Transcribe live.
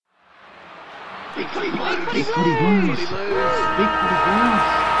Big Footy Blues. Big Footy Blues. Big Footy Blues.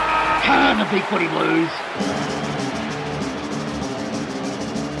 Come on, the Big Footy Blues.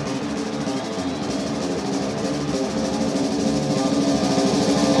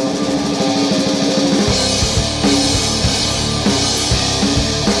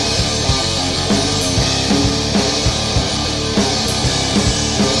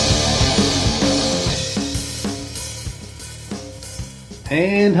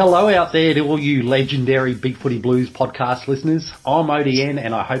 And hello out there to all you legendary Big Footy Blues podcast listeners. I'm ODN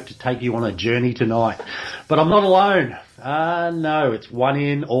and I hope to take you on a journey tonight. But I'm not alone. No, it's one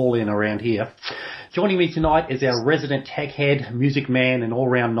in, all in around here. Joining me tonight is our resident tech head, music man and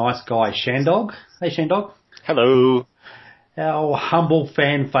all-round nice guy, Shandog. Hey, Shandog. Hello. Our humble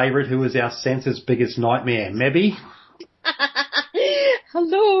fan favourite who is our sensor's biggest nightmare, Mebby.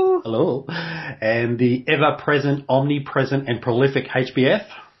 Hello. Hello. And the ever-present, omnipresent and prolific HBF.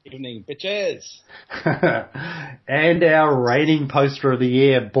 Evening, bitches. And our reigning poster of the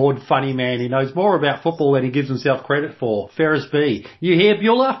year, bored funny man. He knows more about football than he gives himself credit for. Ferris B. You here,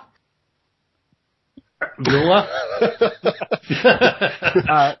 Bueller? Bueller?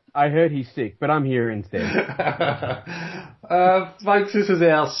 I heard he's sick, but I'm here instead. Folks, this is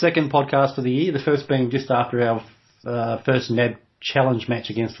our second podcast of the year, the first being just after our first NAB challenge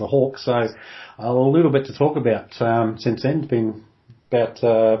match against the Hawks, so a little bit to talk about since then. It's been about 2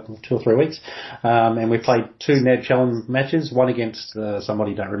 or 3 weeks, and we played 2 NAB challenge matches, one against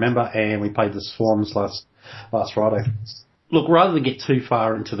somebody you don't remember, and we played the Swans last Friday. Look, rather than get too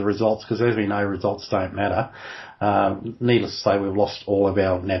far into the results, because as we know, results don't matter. Needless to say, we've lost all of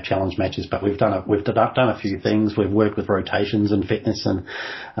our NAB challenge matches, but we've done a few things. We've worked with rotations and fitness, and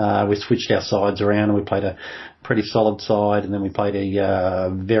we switched our sides around, and we played a pretty solid side, and then we played a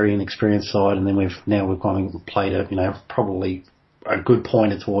very inexperienced side, and then we've gone and played probably a good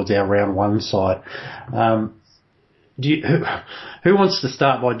pointer towards our round 1 side. Who wants to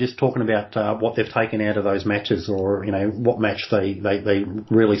start by just talking about what they've taken out of those matches, or what match they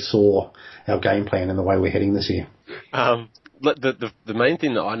really saw our game plan and the way we're heading this year? The main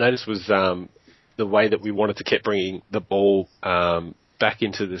thing that I noticed was the way that we wanted to keep bringing the ball back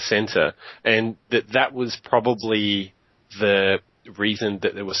into the centre, and that was probably the reason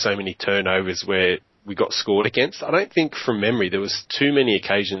that there were so many turnovers where we got scored against. I don't think from memory there was too many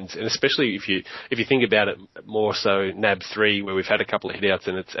occasions, and especially if you think about it more so NAB 3, where we've had a couple of hit outs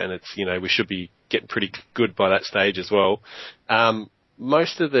and it's we should be getting pretty good by that stage as well.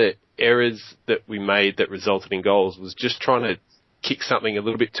 Most of the errors that we made that resulted in goals was just trying to kick something a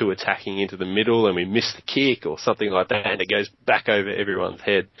little bit too attacking into the middle, and we missed the kick or something like that, and it goes back over everyone's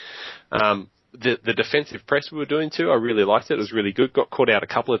head. The defensive press we were doing too, I really liked it. It was really good. Got caught out a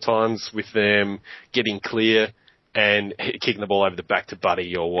couple of times with them getting clear and kicking the ball over the back to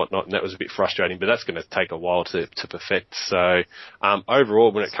Buddy or whatnot, and that was a bit frustrating, but that's going to take a while to perfect. So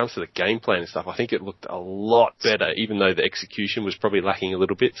overall, when it comes to the game plan and stuff, I think it looked a lot better, even though the execution was probably lacking a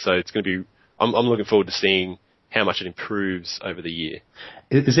little bit. So it's going to be, I'm looking forward to seeing how much it improves over the year.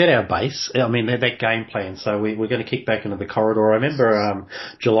 Is that our base? I mean, that game plan. So we're going to kick back into the corridor. I remember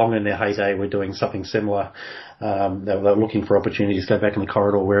Geelong in their heyday were doing something similar. They were looking for opportunities to go back in the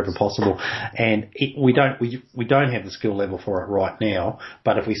corridor wherever possible. And we don't have the skill level for it right now.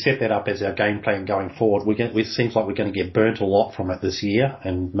 But if we set that up as our game plan going forward, it seems like we're going to get burnt a lot from it this year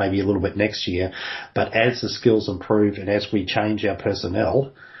and maybe a little bit next year. But as the skills improve and as we change our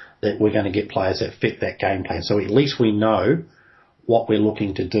personnel, that we're going to get players that fit that game plan. So at least we know what we're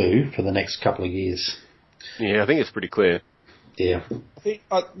looking to do for the next couple of years. Yeah, I think it's pretty clear. Yeah.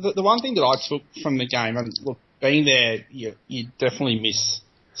 The one thing that I took from the game, and look, being there, you definitely miss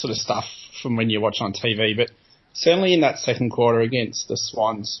sort of stuff from when you watch on TV, but certainly in that second quarter against the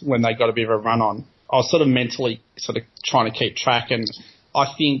Swans, when they got a bit of a run on, I was sort of mentally sort of trying to keep track, and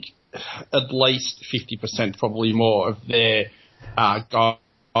I think at least 50% probably more of their goals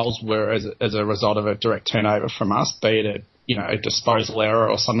were as a result of a direct turnover from us, be it a disposal error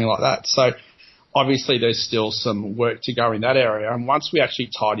or something like that. So obviously there's still some work to go in that area. And once we actually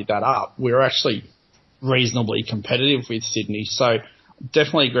tidied that up, we were actually reasonably competitive with Sydney. So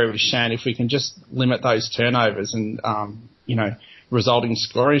definitely agree with Shan. If we can just limit those turnovers and, resulting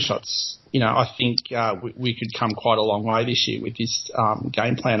scoring shots, I think we could come quite a long way this year with this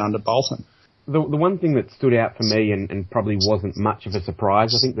game plan under Bolton. The one thing that stood out for me and probably wasn't much of a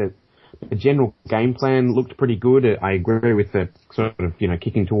surprise, I think that the general game plan looked pretty good. I agree with the sort of,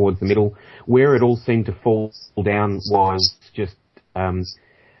 kicking towards the middle. Where it all seemed to fall down was just in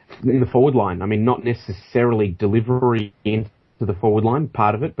the forward line. I mean, not necessarily delivery into the forward line,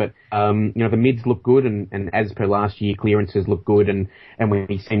 part of it, but, the mids look good, and as per last year, clearances look good, and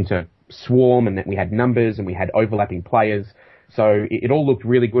we seem to swarm and that we had numbers and we had overlapping players. So it all looked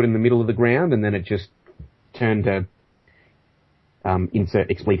really good in the middle of the ground, and then it just turned to,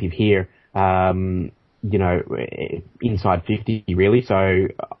 insert expletive here, inside 50 really. So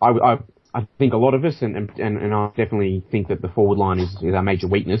I think a lot of us, and I definitely think that the forward line is our major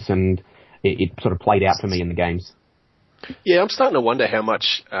weakness, and it sort of played out for me in the games. Yeah, I'm starting to wonder how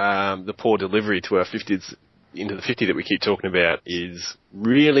much the poor delivery to our 50s into the 50 that we keep talking about is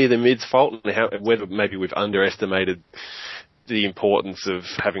really the mid's fault, and whether maybe we've underestimated the importance of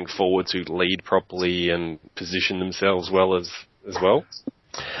having forwards who lead properly and position themselves well as well.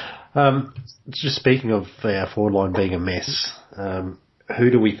 Just speaking of our forward line being a mess, who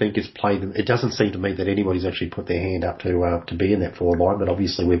do we think has played them? It doesn't seem to me that anybody's actually put their hand up to be in that forward line, but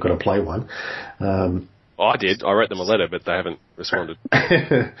obviously we've got to play one. I did. I wrote them a letter, but they haven't responded.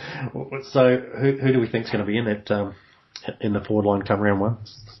 So who do we think is going to be in that in the forward line come round one?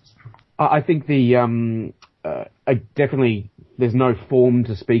 I think definitely there's no form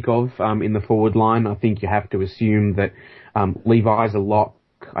to speak of in the forward line. I think you have to assume that Levi's a lock.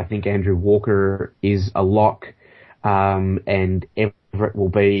 I think Andrew Walker is a lock, and Everett will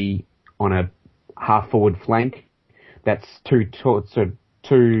be on a half-forward flank. That's two talls and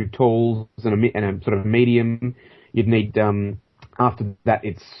a sort of medium. You'd need, after that,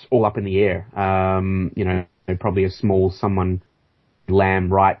 it's all up in the air. Probably a small someone,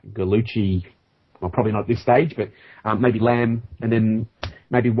 Lamb, Wright, Gallucci. Well, probably not at this stage, but maybe Lamb, and then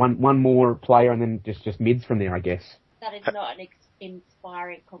maybe one more player, and then just mids from there, I guess. That is not an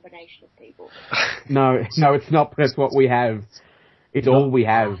inspiring combination of people. No, it's not. But it's what we have. It's all we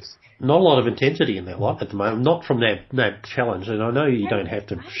have. Not a lot of intensity in that lot at the moment. Not from NAB Challenge, and I know you don't have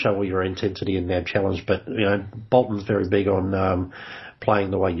to show all your intensity in NAB Challenge, but Bolton's very big on playing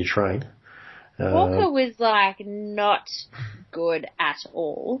the way you train. Walker was not good at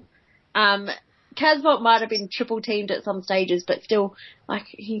all. Casbolt might have been triple teamed at some stages, but still,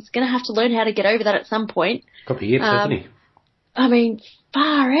 he's going to have to learn how to get over that at some point. Got the yips, hasn't he? I mean,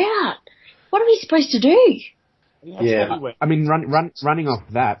 far out. What are we supposed to do? Yeah. I mean, running off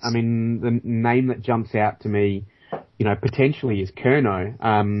that, I mean, the name that jumps out to me, potentially is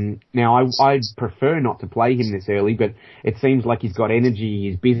Curnow. Now, I'd prefer not to play him this early, but it seems like he's got energy,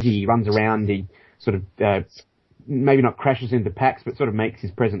 he's busy, he runs around, he sort of, maybe not crashes into packs, but sort of makes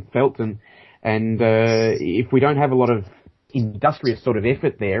his presence felt, and if we don't have a lot of industrious sort of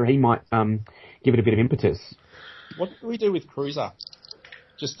effort there, he might give it a bit of impetus. What do we do with Cruiser?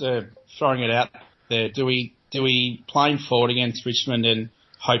 Just throwing it out there. Do we play him forward against Richmond and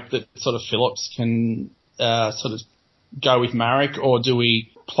hope that sort of Phillips can sort of go with Marek, or do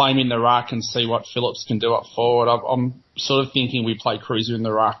we play him in the ruck and see what Phillips can do up forward? I'm sort of thinking we play Cruiser in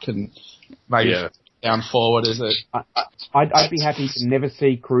the ruck and maybe down forward as a... I'd be happy to never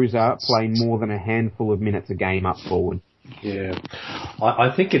see Cruiser play more than a handful of minutes a game up forward. Yeah.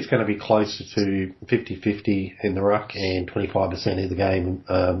 I think it's going to be closer to 50-50 in the ruck and 25% of the game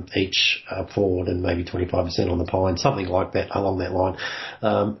each up forward and maybe 25% on the pine, something like that, along that line.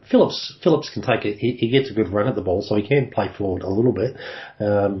 Phillips can take it. He gets a good run at the ball, so he can play forward a little bit.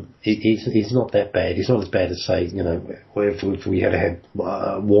 He's not that bad. He's not as bad as, say, if we had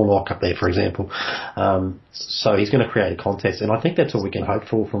Warnock up there, for example. So he's going to create a contest, and I think that's all we can hope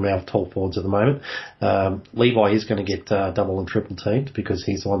for from our tall forwards at the moment. Levi is going to get double and triple teamed because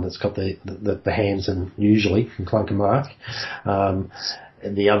he's the one that's got the hands and usually can clunk and mark. And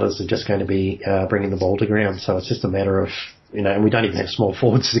the others are just going to be bringing the ball to ground. So it's just a matter of, and we don't even have small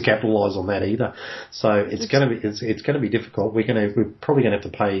forwards to capitalise on that either. So it's going to be difficult. We're probably going to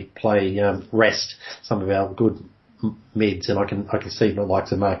have to play rest some of our good mids, and I can see the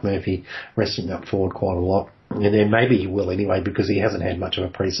likes of Mark Murphy resting up forward quite a lot. And then maybe he will anyway because he hasn't had much of a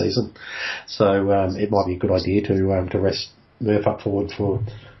pre-season. So it might be a good idea to rest Murph up forward for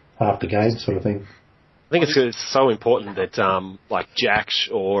half the game sort of thing. I think it's so important that like Jacksh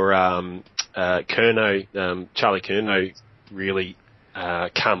or Curnow, Charlie Curnow really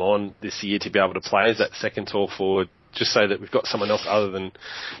come on this year to be able to play as that second tall forward, just so that we've got someone else other than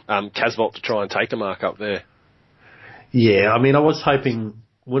Casbolt to try and take the mark up there. Yeah, I mean, I was hoping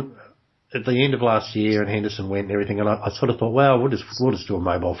at the end of last year and Henderson went and everything, and I sort of thought, well, we'll just do a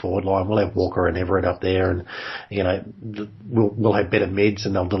mobile forward line. We'll have Walker and Everett up there, and we'll have better mids,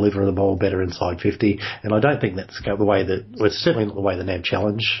 and they'll deliver the ball better inside 50. And I don't think that's the way it's certainly not the way the NAB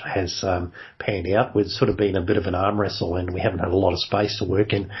Challenge has panned out. We've sort of been a bit of an arm wrestle, and we haven't had a lot of space to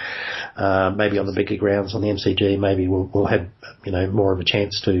work in. Maybe on the bigger grounds on the MCG, maybe we'll have more of a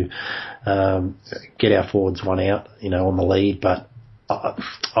chance to get our forwards one out, on the lead, but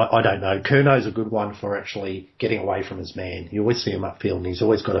I don't know. Curno's a good one for actually getting away from his man. You always see him upfield, and he's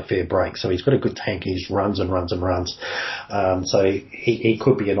always got a fair break. So he's got a good tank. He just runs and runs and runs. So he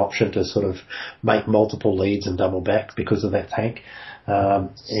could be an option to sort of make multiple leads and double back because of that tank.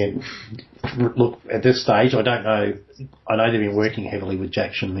 And look, at this stage, I don't know. I know they've been working heavily with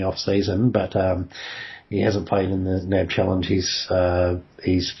Jackson in the off season, but he hasn't played in the NAB Challenge. He's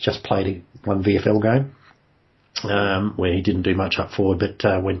just played one VFL game. Where he didn't do much up forward,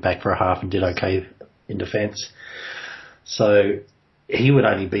 but went back for a half and did okay in defence. So he would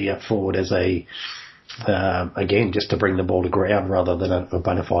only be up forward as again, just to bring the ball to ground rather than a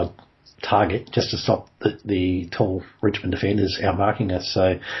bona fide target, just to stop the tall Richmond defenders outmarking us.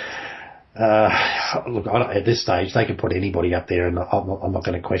 So, look, at this stage, they can put anybody up there, and I'm not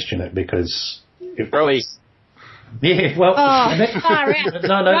going to question it because... Rowie. Yeah, well, far out.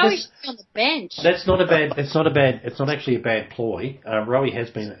 no, Rowie's on the bench. That's not a bad. It's not actually a bad ploy. Rowie has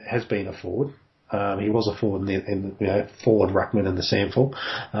been a forward. He was a forward in forward ruckman in the sample.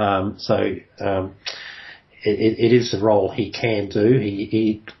 It is the role he can do.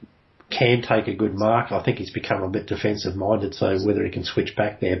 He can take a good mark. I think he's become a bit defensive minded, so whether he can switch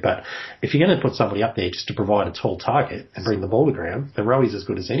back there. But if you're going to put somebody up there just to provide a tall target and bring the ball to ground, then Rowie's as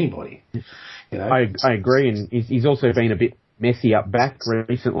good as anybody. You know? I agree, and he's also been a bit messy up back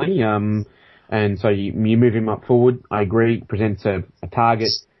recently, and so you move him up forward. I agree, presents a target,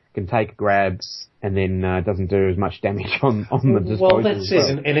 can take grabs, and then doesn't do as much damage on the disposal. Well, that's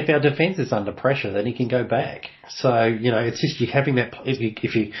it. And if our defence is under pressure, then he can go back. So, it's just you having that.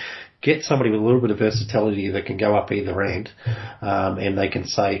 If you get somebody with a little bit of versatility that can go up either end, and they can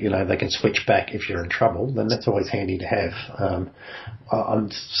say, they can switch back if you're in trouble, then that's always handy to have. I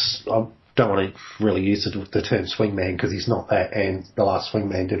don't want to really use the term swingman because he's not that, and the last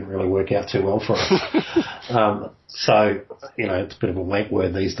swingman didn't really work out too well for us. So, it's a bit of a wank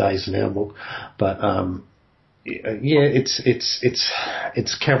word these days now, but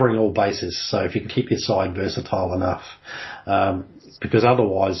it's covering all bases. So if you can keep your side versatile enough, because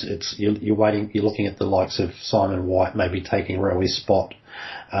otherwise you're looking at the likes of Simon White maybe taking Rowie's spot,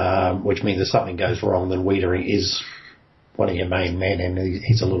 which means if something goes wrong, then Wiedering is one of your main men, and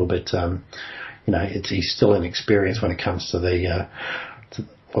he's a little bit, he's still inexperienced when it comes to he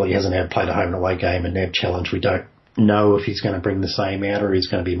hasn't played a home and away game in NAB Challenge. We don't know if he's going to bring the same out or he's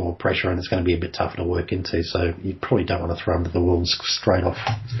going to be more pressure and it's going to be a bit tougher to work into, so you probably don't want to throw him to the wolves straight off.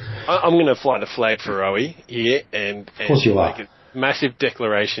 I'm going to fly the flag for Rowie here and of course you are. Make a massive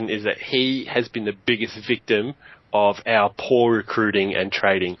declaration is that he has been the biggest victim of our poor recruiting and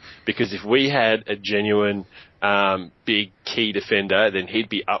trading, because if we had a genuine big key defender, then he'd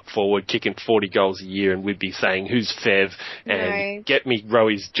be up forward kicking 40 goals a year, and we'd be saying, "Who's Fev?" and get me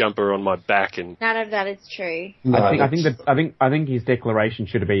Rowie's jumper on my back. And none of that is true. No, I think his declaration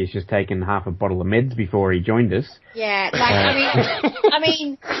should have been he's just taken half a bottle of meds before he joined us. Yeah, I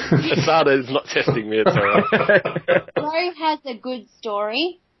mean, Asada is not testing me. It's all right. Rowe has a good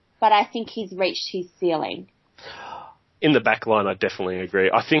story, but I think he's reached his ceiling. In the back line, I definitely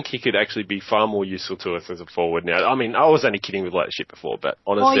agree. I think he could actually be far more useful to us as a forward now. I mean, I was only kidding with shit before, but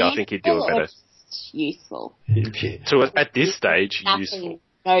honestly, I think he'd do it better. Useful. To us, at this stage, useful.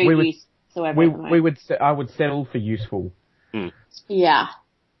 No use whatsoever. I would settle for useful. Yeah.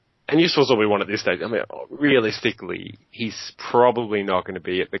 And useful is all we want at this stage. I mean, realistically, he's probably not going to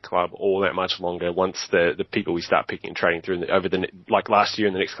be at the club all that much longer once the people we start picking and trading through like last year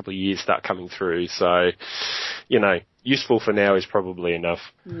and the next couple of years start coming through. So, useful for now is probably enough.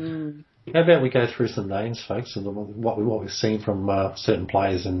 How about we go through some names, folks, and what we've seen from certain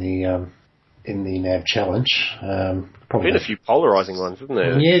players in the NAB Challenge. Been a few polarising ones, hasn't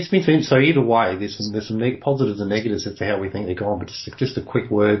there? Yeah, it's been so either way. There's some positives and negatives as to how we think they're going. But just a quick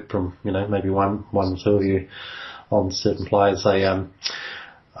word from maybe one or two of you on certain players. They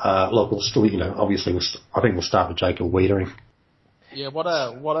look, we'll still obviously I think we'll start with Jacob Wiedering. Yeah, what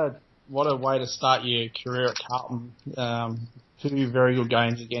a way to start your career at Carlton. 2 very good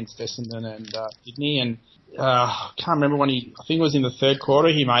games against Essendon and Sydney, and I can't remember when I think it was in the third quarter,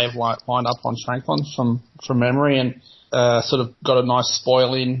 he may have lined up on Franklin from memory, and sort of got a nice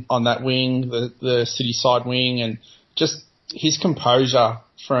spoil in on that wing, the city side wing, and just his composure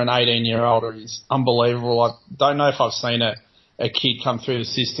for an 18-year-old is unbelievable. I don't know if I've seen a kid come through the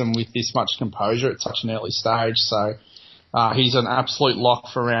system with this much composure at such an early stage, so he's an absolute lock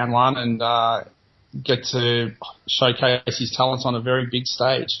for round one, and get to showcase his talents on a very big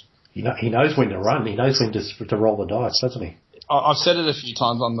stage. He knows when to run. He knows when to roll the dice, doesn't he? I've said it a few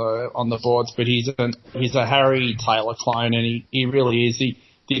times on the boards, but he's a Harry Taylor clone, and he really is.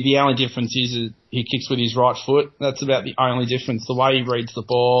 the only difference is he kicks with his right foot. That's about the only difference. The way he reads the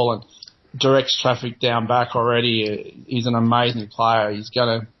ball and directs traffic down back already, he's an amazing player. He's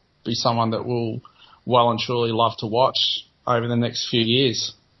going to be someone that we'll well and truly love to watch over the next few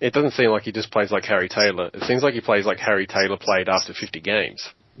years. It doesn't seem like he just plays like Harry Taylor. It seems like he plays like Harry Taylor played after 50 games.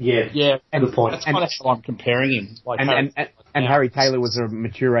 Yeah, good point. That's kind of how I'm comparing him. Like Harry Taylor was a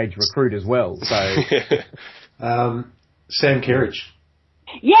mature age recruit as well. So, Sam Kerridge.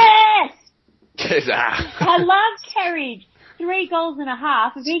 Yes! Ah. I love Kerridge. 3 goals and a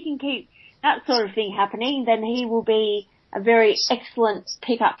half. If he can keep that sort of thing happening, then he will be a very excellent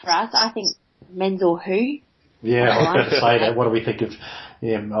pickup for us. I think Menzel who? Yeah, I was going to say that. What do we think of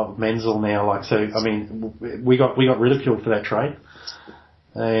Menzel now? Like, so, I mean, we got ridiculed for that trade.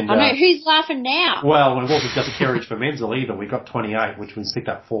 And, I know, who's laughing now? Well, it wasn't just a Kerridge for Menzel either. We got 28, which we picked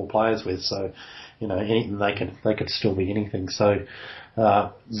up 4 players with. So, you know, anything they could still be anything. So,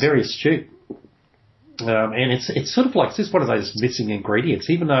 very astute. And it's sort of like, it's just one of those missing ingredients,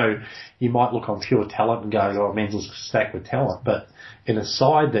 even though you might look on pure talent and go, oh, Menzel's stacked with talent, but in a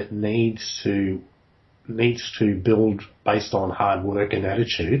side that needs to build based on hard work and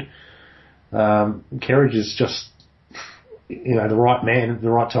attitude, Kerridge is just, you know, the right man at the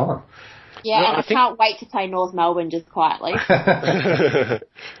right time. Yeah, and I can't wait to play North Melbourne just quietly.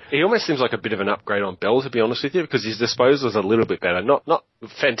 He almost seems like a bit of an upgrade on Bell, to be honest with you, because his disposal is a little bit better. Not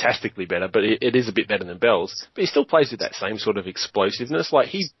fantastically better, but it is a bit better than Bell's. But he still plays with that same sort of explosiveness. Like,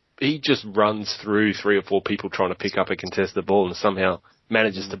 he just runs through 3 or 4 people trying to pick up a contested ball and somehow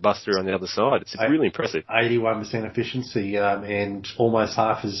manages to bust through on the other side. It's really impressive. 81% efficiency, and almost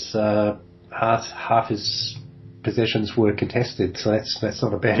half his possessions were contested, so that's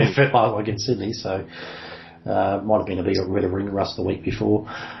not a bad effort against Sydney. So might have been a bit of ring rust the week before,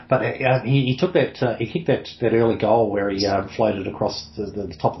 but he took that he kicked that early goal where he floated across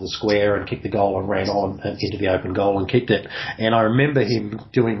the top of the square and kicked the goal and ran on into the open goal and kicked it. And I remember him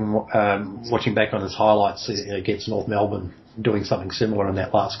watching back on his highlights against North Melbourne, doing something similar in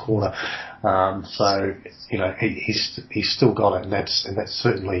that last quarter. So, you know, he's still got it, and that's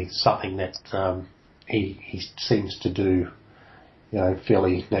certainly something that he seems to do, you know,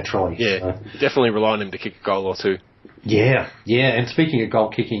 fairly naturally. Yeah, so definitely rely on him to kick a goal or 2. Yeah. And speaking of goal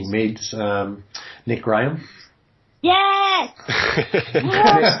kicking mids, Nick Graham. Yes!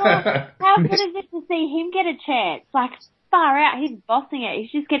 How good is it to see him get a chance? Like, far out, he's bossing it.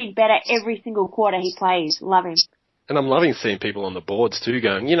 He's just getting better every single quarter he plays. Love him. And I'm loving seeing people on the boards too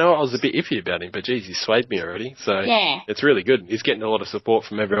going, you know, I was a bit iffy about him, but geez, he swayed me already. So yeah, it's really good. He's getting a lot of support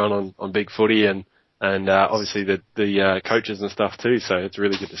from everyone on Big Footy and obviously the coaches and stuff too. So it's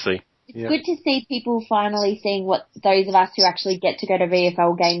really good to see. It's good to see people finally seeing what those of us who actually get to go to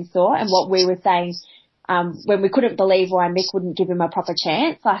VFL games saw, and what we were saying when we couldn't believe why Mick wouldn't give him a proper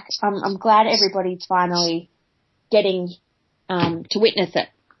chance. Like, I'm glad everybody's finally getting to witness it.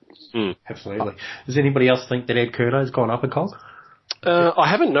 Mm. Absolutely. Does anybody else think that Ed Curno's gone up a cog? I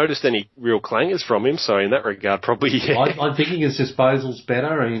haven't noticed any real clangers from him, so in that regard, probably, yeah. I'm thinking his disposal's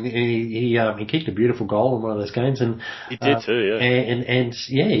better. I mean, he kicked a beautiful goal in one of those games, and he did too, yeah. And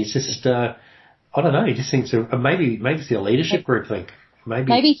yeah, he's just I don't know. He just seems to maybe it's the leadership group thing.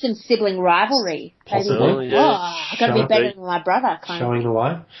 Maybe some sibling rivalry. Possibly. Maybe, I've got to be better than my brother. Showing the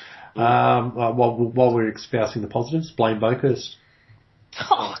way. While we're espousing the positives, Blaine Boakhurst.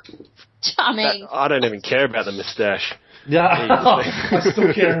 Oh, I mean, I don't even care about the moustache. Yeah, I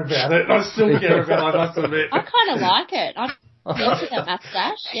still care about it. I must admit. I kind of like it. I'm into that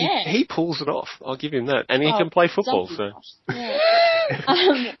moustache. Yeah, he pulls it off. I'll give him that, and he can play football. So.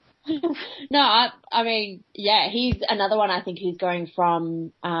 Yeah. No, I mean, yeah, he's another one. I think who's going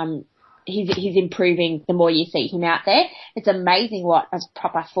from. He's improving the more you see him out there. It's amazing what a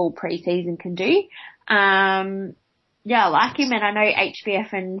proper full pre-season can do. Yeah, I like him, and I know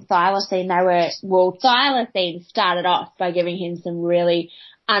HBF and Thylacine, Thylacine started off by giving him some really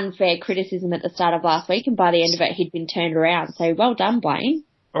unfair criticism at the start of last week, and by the end of it, he'd been turned around. So well done, Blaine.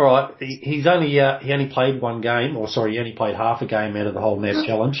 All right, he only played one game, he only played half a game out of the whole NEB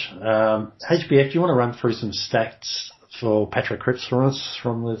challenge. HBF, do you want to run through some stats for Patrick Cripps for us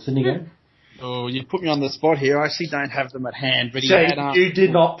from the Sydney game? Oh, you put me on the spot here. I actually don't have them at hand, but you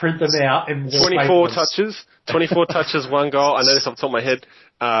did not print them out. 24 touches, 1 goal. I know this off the top of my head.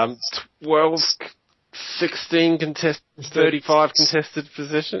 12, 16 contested, 35 contested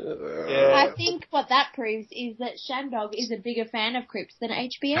possession. I think what that proves is that Shandog is a bigger fan of Cripps than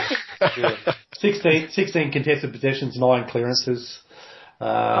HBF. Yeah. 16 contested possessions, 9 clearances.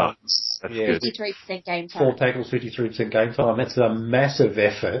 That's good. 53% game time. 4 tackles, 53% game time. That's a massive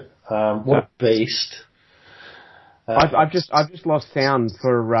effort. What a beast. I've just lost sound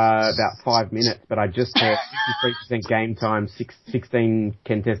for about 5 minutes, but I just heard 53% game time, 16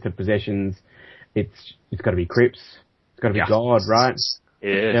 contested possessions. It's got to be Cripps. It's got to be God, right?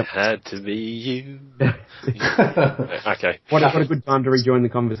 It had to be you. Okay. What a good time to rejoin the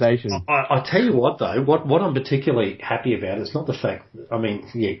conversation. I tell you what, though, what I'm particularly happy about is not the fact. I mean,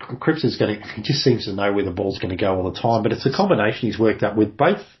 yeah, Cripps he just seems to know where the ball's going to go all the time. But it's a combination he's worked up with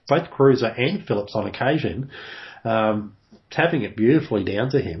both Cruiser and Phillips on occasion, tapping it beautifully down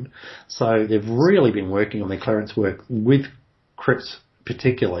to him. So they've really been working on their clearance work with Cripps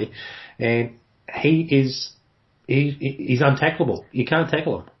particularly, and he's untackleable. You can't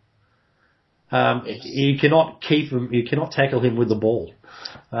tackle him. You cannot keep him. You cannot tackle him with the ball.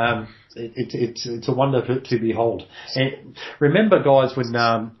 It's a wonder to behold. And remember, guys, when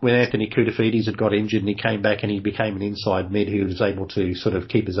Anthony Koutoufides had got injured and he came back and he became an inside mid, he was able to sort of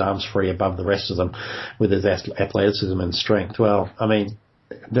keep his arms free above the rest of them with his athleticism and strength. Well, I mean,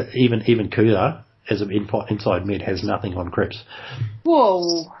 even Kuda as an inside mid has nothing on Cripps.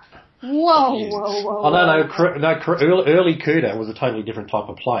 Whoa. Oh, no, early Kuda was a totally different type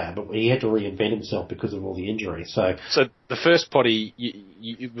of player, but he had to reinvent himself because of all the injuries. So the first potty,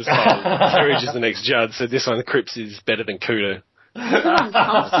 it was Kerridge is the next judge, so this one, Cripps is better than Kuda. I feel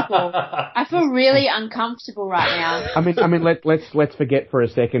uncomfortable. I feel really uncomfortable right now. I mean, let's forget for a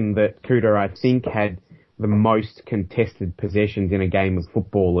second that Kuda, I think, had the most contested possessions in a game of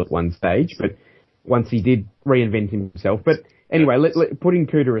football at one stage, but once he did reinvent himself. But anyway, putting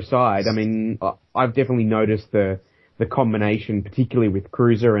Kuda aside, I mean, I've definitely noticed the combination, particularly with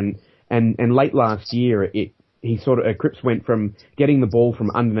Cruiser, and late last year, Cripps went from getting the ball from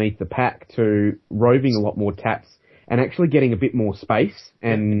underneath the pack to roving a lot more taps and actually getting a bit more space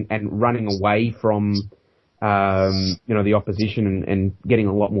and running away from, the opposition and getting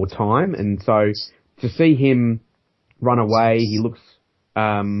a lot more time. And so to see him run away, he looks,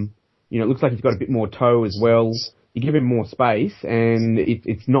 it looks like he's got a bit more toe as well. You give him more space, and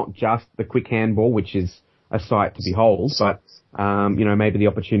it's not just the quick handball, which is a sight to behold, but, maybe the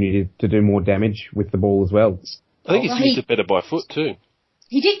opportunity to do more damage with the ball as well. I think he's used it better by foot, too.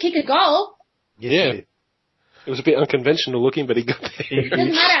 He did kick a goal. Yeah. It was a bit unconventional looking, but he got there. It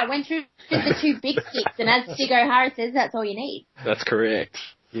doesn't matter. I went through the two big kicks, and as Stig O'Hara says, that's all you need. That's correct.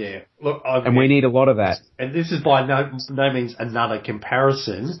 Yeah. Look, we need a lot of that. And this is by no means another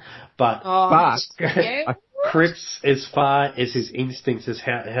comparison, but Cripps, as far as his instincts as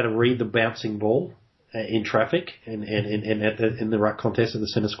how to read the bouncing ball in traffic and in the right contest of the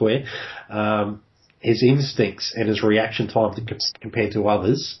centre square, his instincts and his reaction time compared to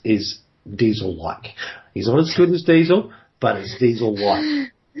others is Diesel-like. He's not as good as Diesel, but it's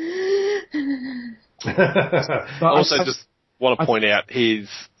Diesel-like. Also, just want to point out, he's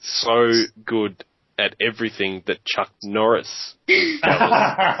so good at everything that Chuck Norris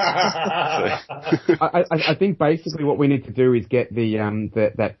I think basically what we need to do is get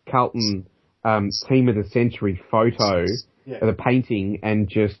that Carlton team of the century photo, the painting, and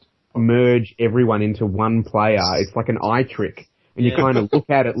just merge everyone into one player. It's like an eye trick. And you kind of look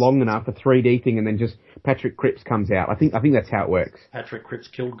at it long enough, a 3D thing, and then just Patrick Cripps comes out. I think that's how it works. Patrick Cripps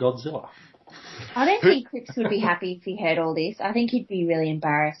killed Godzilla. I don't think Cripps would be happy if he heard all this. I think he'd be really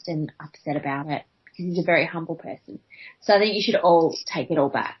embarrassed and upset about it because he's a very humble person. So I think you should all take it all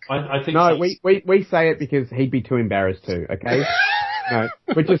back. I think no, we say it because he'd be too embarrassed to. Okay, no,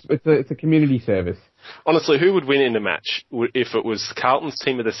 it's a community service. Honestly, who would win in a match if it was Carlton's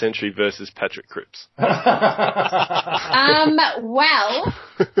team of the century versus Patrick Cripps? Well,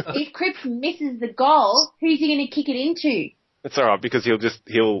 if Cripps misses the goal, who's he going to kick it into? It's all right because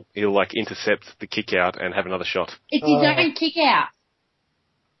he'll like intercept the kick out and have another shot. It's his own kick out.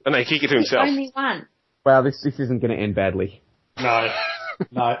 And they kick it to himself. Only one. Wow, this isn't going to end badly. No.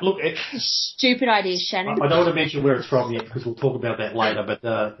 Look, stupid ideas, Shannon. I don't want to mention where it's from yet because we'll talk about that later. But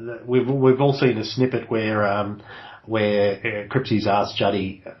we've all seen a snippet where Cripsy asked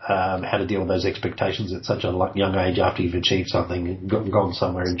Juddy how to deal with those expectations at such a young age after you've achieved something and gone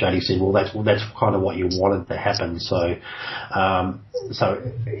somewhere, and Juddy said, "Well, that's kind of what you wanted to happen." So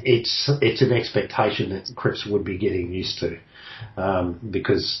it's an expectation that Cripps would be getting used to.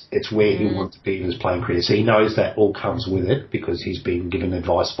 Because it's where he wants to be in his playing career. So he knows that all comes with it because he's been given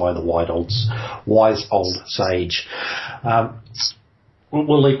advice by the wise old sage.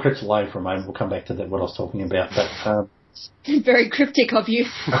 We'll leave Cripps alone for a moment. We'll come back to what I was talking about. But very cryptic of you.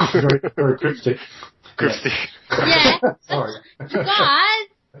 very, very cryptic. Cryptic. Yeah. Sorry. Guys,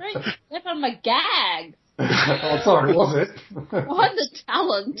 don't step on my gags. Oh, sorry, was it? What the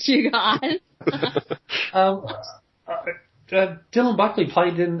talent, you guys? Dylan Buckley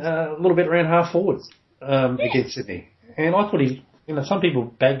played in a little bit around half forward. against Sydney, and I thought he. Some people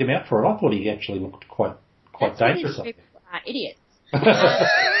bagged him out for it. I thought he actually looked quite dangerous. People are idiots.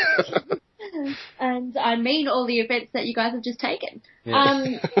 And I mean all the events that you guys have just taken. Yeah.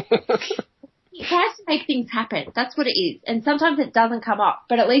 He tries to make things happen. That's what it is. And sometimes it doesn't come up,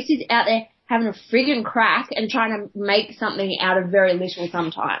 but at least he's out there having a friggin' crack and trying to make something out of very little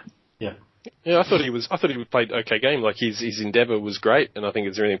sometimes. Yeah. Yeah, I thought he played okay game. Like his endeavour was great, and I think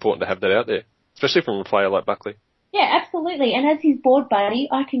it's really important to have that out there, especially from a player like Buckley. Yeah, absolutely. And as his board buddy,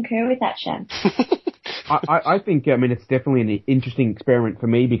 I concur with that, Shan. I think, it's definitely an interesting experiment for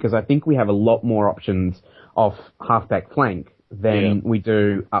me because I think we have a lot more options off halfback flank than we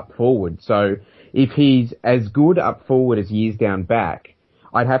do up forward. So if he's as good up forward as he is down back,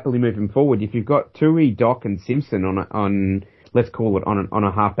 I'd happily move him forward. If you've got Tui, Doc and Simpson on let's call it on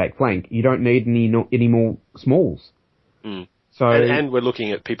a halfback flank, you don't need any more smalls. Mm. So and we're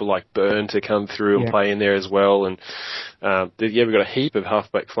looking at people like Byrne to come through and play in there as well. And we've got a heap of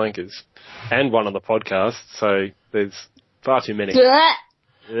halfback flankers and one on the podcast. So there's far too many.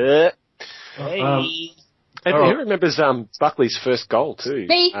 Hey. And who remembers Buckley's first goal too?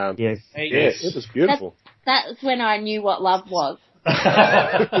 Me. Yes. Yes, it was beautiful. That's when I knew what love was.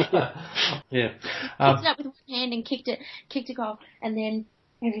 Yeah. Picked it up with one hand and kicked a goal, and then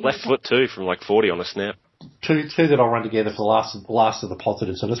Left foot too, from like 40 on a snap. Two that I'll run together for the last of the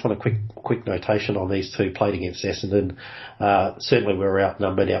positives. I just want a quick notation on these two played against Essendon. Certainly we were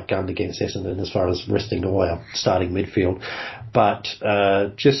outgunned against Essendon as far as resting all our starting midfield. But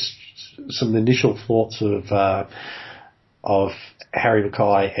just some initial thoughts of Harry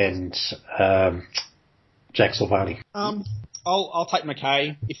Mackay and Jack Silvani. I'll take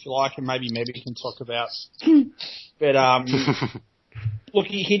Mackay if you like, and maybe Mebby can talk about. But look,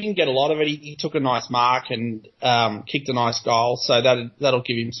 he didn't get a lot of it. He took a nice mark and kicked a nice goal, so that'll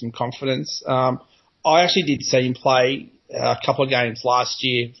give him some confidence. I actually did see him play a couple of games last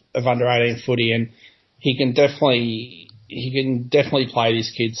year of under 18 footy, and he can definitely play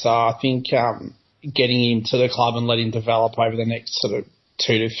this kid. So I think getting him to the club and letting him develop over the next sort of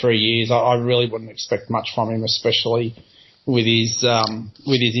 2 to 3 years, I really wouldn't expect much from him, especially with his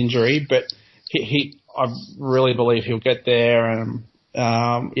injury. But I really believe he'll get there, and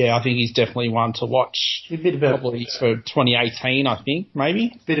I think he's definitely one to watch. Probably for 2018, I think,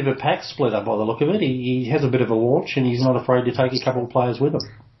 maybe. Bit of a pack splitter by the look of it. He has a bit of a launch, and he's not afraid to take a couple of players with him.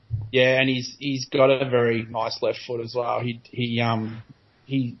 Yeah, and he's got a very nice left foot as well. He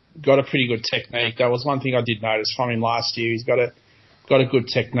got a pretty good technique. That was one thing I did notice from him last year. He's got a good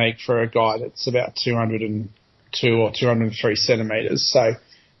technique for a guy that's about 202 or 203 centimetres. So,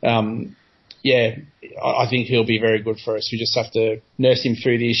 I think he'll be very good for us. We just have to nurse him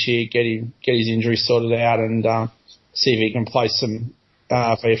through this year, get his injury sorted out, and see if he can play some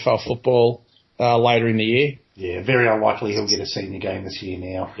VFL football later in the year. Yeah, very unlikely he'll get a senior game this year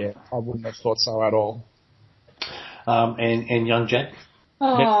now. Yeah, I wouldn't have thought so at all. And young Jack?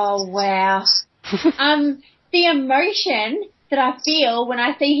 Oh, wow. The emotion that I feel when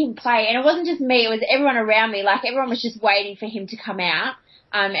I see him play, and it wasn't just me, it was everyone around me, like everyone was just waiting for him to come out.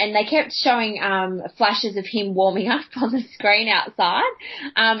 And they kept showing flashes of him warming up on the screen outside.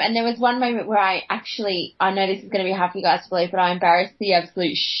 And there was one moment where I know this is going to be hard for you guys to believe, but I embarrassed the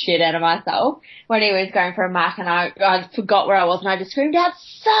absolute shit out of myself when he was going for a mark, and I forgot where I was, and I just screamed out,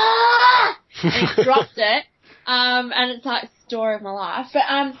 "Sir!" and he dropped it. And it's like story of my life.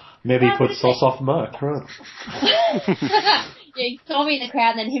 But maybe he put sauce off Mark, right? Yeah, he saw me in the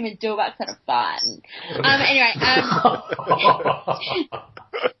crowd, and then him and Dulbach had a fight. Anyway,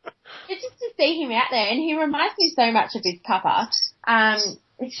 it's just to see him out there, and he reminds me so much of his papa.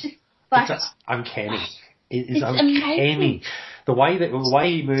 It's just like it's uncanny. It's uncanny. Amazing. The way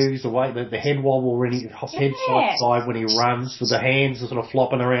he moves, the way the head wobble when he head side when he runs, with the hands are sort of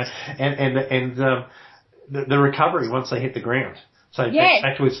flopping around, and the recovery once they hit the ground. So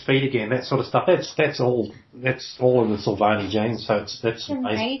back to his feet again, that sort of stuff. That's all in the Silvani genes. So that's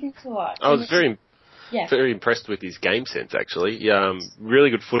amazing to watch. I was very impressed with his game sense, actually. Really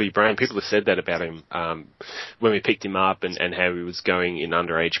good footy brain. People have said that about him when we picked him up and how he was going in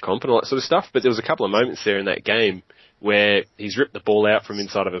underage comp and all that sort of stuff. But there was a couple of moments there in that game where he's ripped the ball out from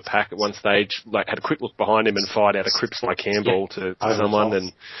inside of a pack at one stage, like had a quick look behind him and fired out a Cripps like handball to someone.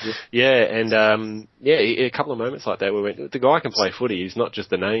 And a couple of moments like that where we went, the guy can play footy. He's not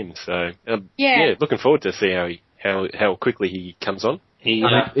just a name. So looking forward to see how quickly he comes on.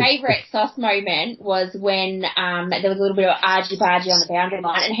 My favourite sauce moment was when there was a little bit of argy-bargy on the boundary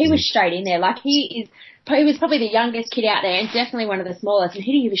line, and he was straight in there. Like he was probably the youngest kid out there, and definitely one of the smallest, and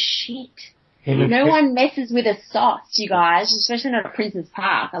he didn't give a shit. No one messes with a sauce, you guys, especially not at Prince's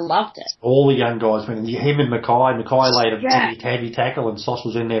Park. I loved it. All the young guys went, him and Mackay laid a heavy tackle and Sauce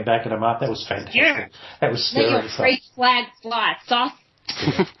was in there backing him up. That was fantastic. Yeah. That was stirring. Let your freak flag fly, Sauce.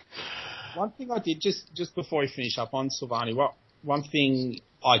 One thing I did, just before we finish up on Silvani, one thing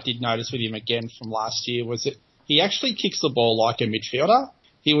I did notice with him again from last year was that he actually kicks the ball like a midfielder.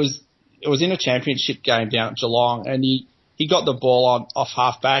 It was in a championship game down at Geelong, and he got the ball off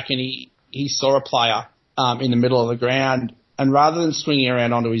half back, and he saw a player in the middle of the ground, and rather than swinging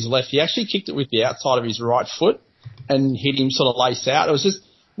around onto his left, he actually kicked it with the outside of his right foot and hit him sort of lace out. It was just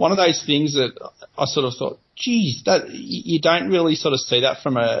one of those things that I sort of thought, geez, that you don't really sort of see that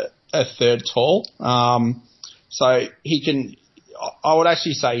from a third tall. So he can. I would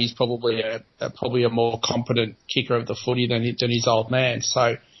actually say he's probably a more competent kicker of the footy than his old man.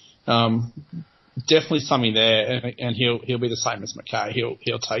 So definitely something there, and he'll be the same as Mackay.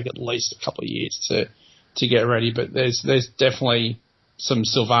 He'll take at least a couple of years to get ready, but there's definitely some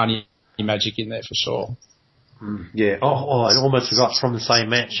Silvani magic in there for sure. Yeah. Oh, I almost forgot from the same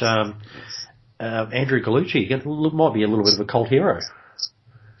match. Andrew Gallucci might be a little bit of a cult hero.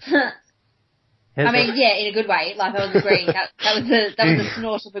 I mean, yeah, in a good way. Like, I was agreeing. That was a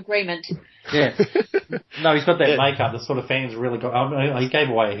snort of agreement. Yeah. No, he's got that makeup. The sort of fans really got. I mean, he gave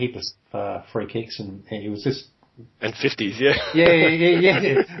away a heap of free kicks, and he was just. And 50s, yeah.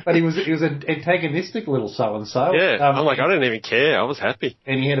 Yeah. But he was an antagonistic little so and so. Yeah. I'm like, I didn't even care. I was happy.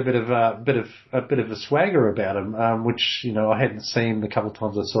 And he had a bit of a swagger about him, which I hadn't seen the couple of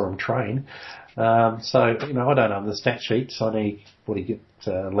times I saw him train. So I don't know the stat sheets. I need what he get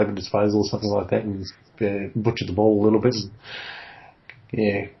 11 disposals or something like that, and butchered the ball a little bit.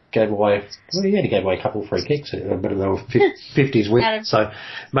 And, gave away. Well, he only gave away a couple of free kicks, but they were 50s win, so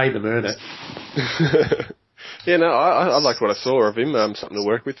made them earn it. Yeah, no, I liked what I saw of him. Something to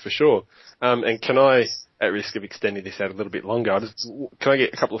work with for sure. And can I, at risk of extending this out a little bit longer, can I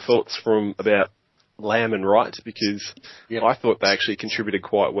get a couple of thoughts about Lamb and Wright, because I thought they actually contributed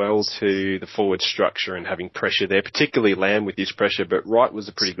quite well to the forward structure and having pressure there, particularly Lamb with his pressure, but Wright was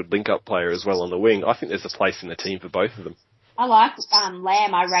a pretty good link-up player as well on the wing. I think there's a place in the team for both of them. I like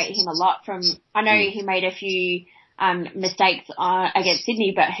Lamb. I rate him a lot. I know he made a few mistakes against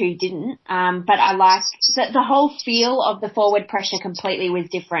Sydney, but who didn't? But I like the whole feel of the forward pressure completely was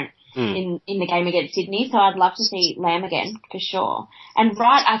different in the game against Sydney. So I'd love to see Lamb again for sure. And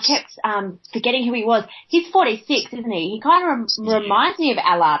Wright, I kept forgetting who he was. He's 46, isn't he? He kind of reminds me of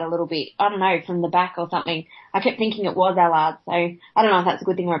Allard a little bit. I don't know, from the back or something. I kept thinking it was Allard, so I don't know if that's a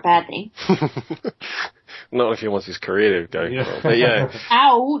good thing or a bad thing. Not if he wants his career to go well. But yeah.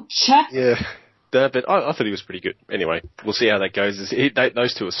 Ouch! Yeah. But I thought he was pretty good. Anyway, we'll see how that goes.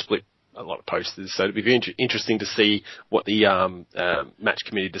 Those two are split a lot of posters, so it'll be very interesting to see what the match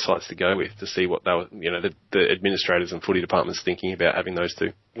committee decides to go with, to see what they were, the administrators and footy departments thinking about having those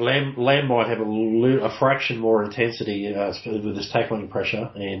two. Lamb might have a fraction more intensity with his tackling pressure,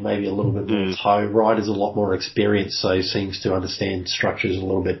 and maybe a little bit more toe. Wright is a lot more experienced, so he seems to understand structures a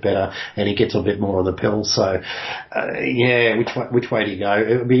little bit better, and he gets a bit more on the pill. So, which way do you go?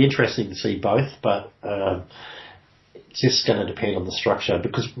 It would be interesting to see both, but. It's just going to depend on the structure,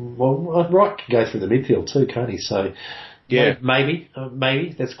 because Wright can go through the midfield too, can't he? So maybe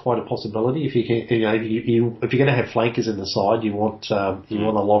that's quite a possibility. If you can, if you're going to have flankers in the side, you want a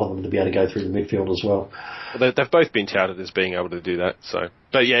lot of them to be able to go through the midfield as well. They've both been touted as being able to do that. So,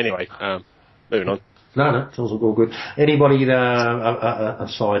 but yeah, anyway, moving on. No, it's all good. Anybody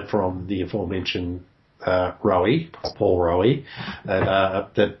aside from the aforementioned Paul Rowie,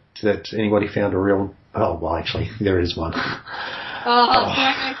 that anybody found a real. Oh, well, actually, there is one. This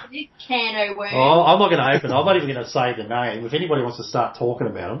can of worms. Oh, I'm not going to open. I'm not even going to say the name. If anybody wants to start talking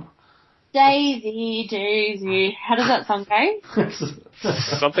about him. Daisy. How does that song go?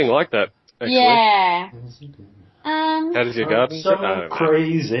 Something like that, actually. Yeah. How does your garden so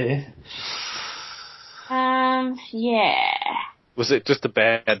crazy. Yeah. Was it just a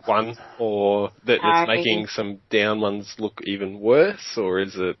bad one, or that's making some down ones look even worse, or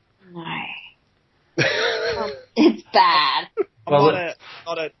is it... No. It's bad. I'm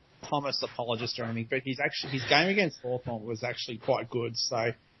not a Thomas apologist or anything, but his game against Hawthorn was actually quite good.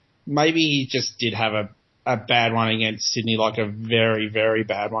 So maybe he just did have a bad one against Sydney, like a very, very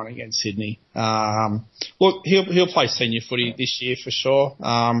bad one against Sydney. Look, he'll play senior footy this year for sure.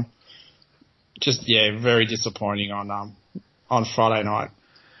 Very disappointing on Friday night.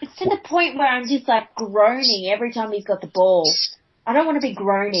 It's to the point where I'm just like groaning every time he's got the ball. I don't want to be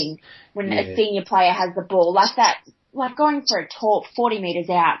groaning when a senior player has the ball like that, like going for a talk 40 metres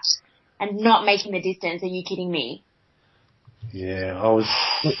out and not making the distance. Are you kidding me? Yeah, I was.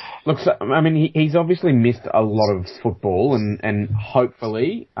 Look, so, I mean, he's obviously missed a lot of football, and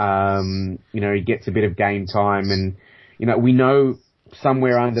hopefully, he gets a bit of game time, and we know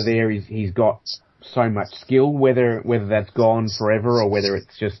somewhere under there he's got so much skill. Whether that's gone forever or whether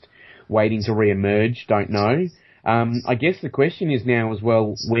it's just waiting to re-emerge, don't know. I guess the question is now as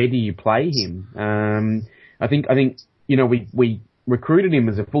well, where do you play him? I think we recruited him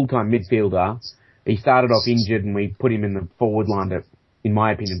as a full-time midfielder. He started off injured and we put him in the forward line to, in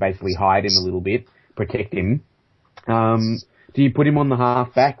my opinion, basically hide him a little bit, protect him. Do you put him on the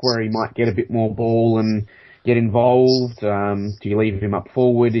half back where he might get a bit more ball and get involved? Do you leave him up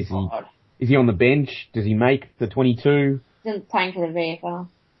forward? Is he on the bench? Does he make the 22? He's playing for the VFL.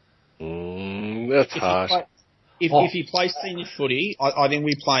 That's harsh. If he plays senior footy, I think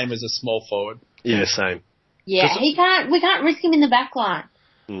we play him as a small forward. Yeah, same. Yeah, we can't risk him in the back line.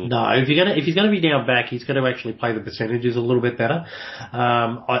 No, if he's gonna be down back, he's got to actually play the percentages a little bit better.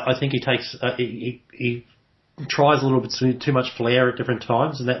 I think he takes he tries a little bit too much flair at different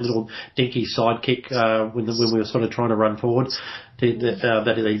times, and that little dinky side kick when we were sort of trying to run forward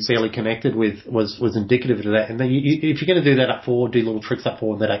that he barely connected with was indicative of that. And then if you're going to do that up forward, do little tricks up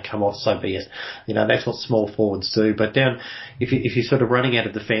forward that don't come off, so be it. That's what small forwards do. But down, if you're sort of running out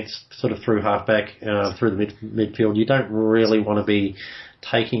of defence, sort of through half back, through the midfield, you don't really want to be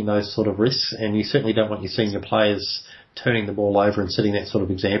taking those sort of risks, and you certainly don't want your senior players turning the ball over and setting that sort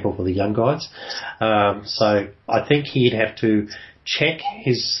of example for the young guys. So I think he'd have to check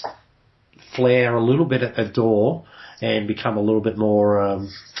his flair a little bit at the door and become a little bit more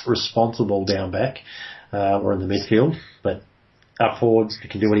responsible down back or in the midfield. But up forward, he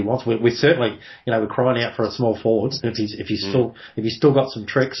can do what he wants. We're certainly, we're crying out for a small forward. If he's still got some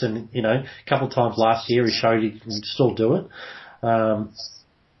tricks, and a couple of times last year he showed he can still do it.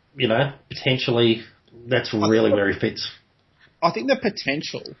 Potentially that's really where he fits. I think the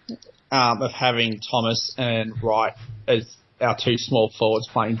potential of having Thomas and Wright as our two small forwards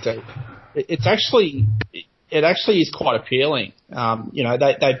playing deep, it actually is quite appealing. They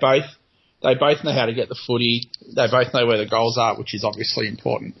both know how to get the footy. They both know where the goals are, which is obviously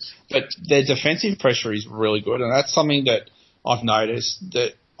important. But their defensive pressure is really good, and that's something that I've noticed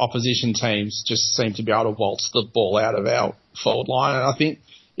that opposition teams just seem to be able to waltz the ball out of our forward line. And I think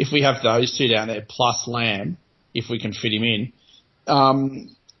if we have those two down there plus Lamb, if we can fit him in,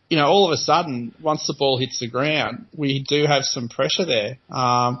 all of a sudden, once the ball hits the ground, we do have some pressure there.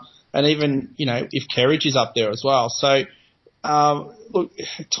 And even, if Kerridge is up there as well. So, look,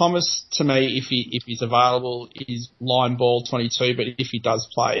 Thomas, to me, if he's available, is line ball 22, but if he does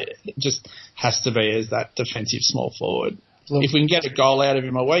play, it just has to be as that defensive small forward. Look, if we can get a goal out of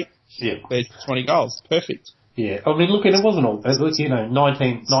him a week, there's 20 goals. Perfect. Yeah, I mean, look, and it wasn't all. It was,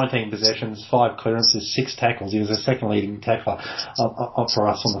 19 possessions, 5 clearances, 6 tackles. He was the second leading tackler for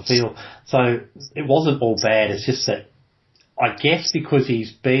us on the field. So it wasn't all bad. It's just that I guess because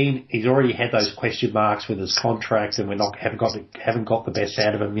he's already had those question marks with his contract, and haven't got the best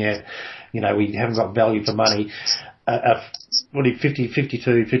out of him yet. We haven't got value for money. 52,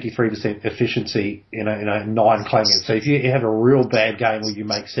 53% efficiency, 9 claiming. So if you have a real bad game where you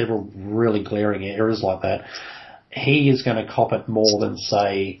make several really glaring errors like that, he is going to cop it more than,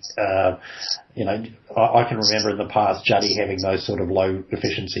 say, I can remember in the past Juddy having those sort of low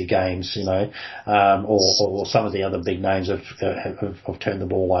efficiency games, or some of the other big names have turned the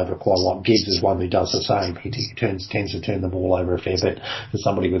ball over quite a lot. Gibbs is one who does the same. He tends to turn the ball over a fair bit for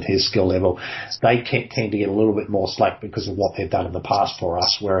somebody with his skill level. They tend to get a little bit more slack because of what they've done in the past for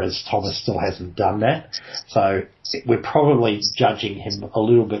us, whereas Thomas still hasn't done that. So we're probably judging him a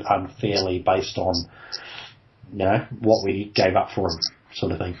little bit unfairly based on what we gave up for him,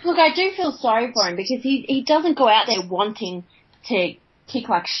 sort of thing. Look, I do feel sorry for him because he doesn't go out there wanting to kick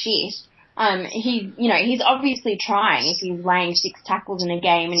like shit. He's obviously trying if he's laying 6 tackles in a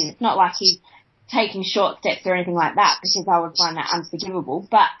game, and it's not like he's taking short steps or anything like that, because I would find that unforgivable.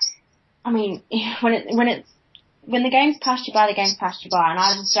 But I mean, when the game's passed you by, the game's passed you by, and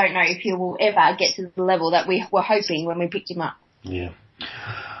I just don't know if he will ever get to the level that we were hoping when we picked him up. Yeah.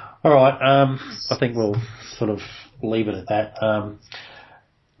 All right. I think we'll sort of leave it at that.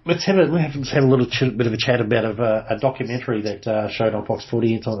 Let's have a little bit of a chat about a documentary that showed on Fox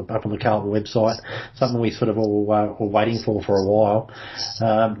Footy. It's up on the Carlton website. Something we sort of all were waiting for a while.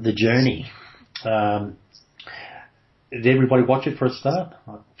 The Journey. Did everybody watch it for a start?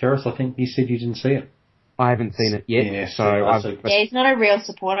 Ferris, I think you said you didn't see it. I haven't seen it yet, he's not a real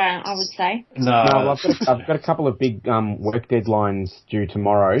supporter, I would say. No, I've got a couple of big work deadlines due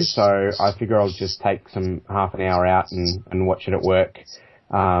tomorrow, so I figure I'll just take half an hour out and watch it at work.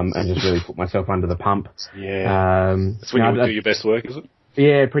 and just really put myself under the pump. Yeah. That's when you would do your best work, is it?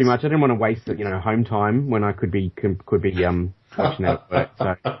 Yeah, pretty much. I didn't want to waste home time when I could be watching that work.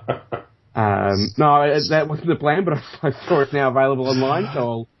 So, no, that wasn't the plan, but I saw it now available online,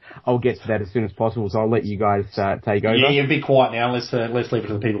 so I'll get to that as soon as possible. So I'll let you guys take over. Yeah, you be quiet now. Let's leave it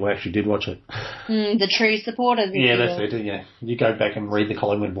to the people who actually did watch it. The true supporters. Yeah, that's it. Yeah, you go back and read the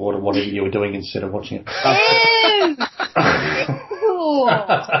Collingwood board or whatever you were doing instead of watching it.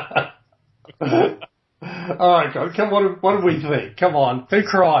 All right, God, come on. What do we think? Come on, who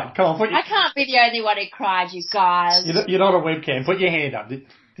cried? Come on, I can't be the only one who cried, you guys. You're not on webcam. Put your hand up.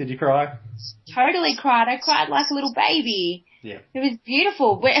 Did you cry? Totally cried. I cried like a little baby. Yeah. It was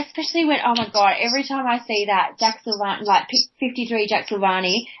beautiful, especially when, oh my God, every time I see that Jack Silvani, like 53 Jack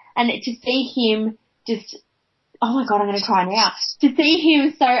Silvani, and to see him just, oh my God, I'm going to cry now. To see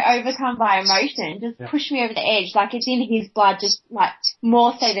him so overcome by emotion just pushed me over the edge. Like it's in his blood, just like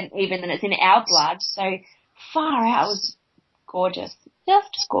more so than it's in our blood. So far out, it was gorgeous.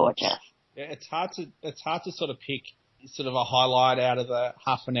 Just gorgeous. Yeah, it's hard to sort of pick sort of a highlight out of the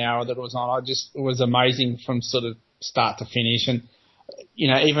half an hour that it was on. It was amazing from sort of start to finish. And,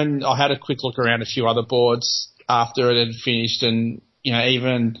 even I had a quick look around a few other boards after it had finished, and,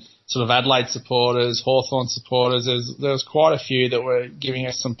 even sort of Adelaide supporters, Hawthorn supporters, there was quite a few that were giving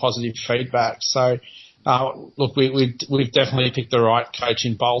us some positive feedback. So, look, we've definitely picked the right coach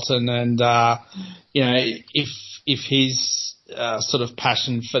in Bolton, and, if his sort of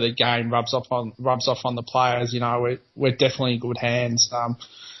passion for the game rubs off on the players, we're definitely in good hands.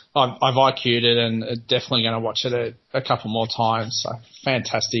 I've IQ'd it and definitely going to watch it a couple more times. So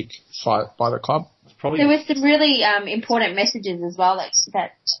fantastic fight by the club. There were some really important messages as well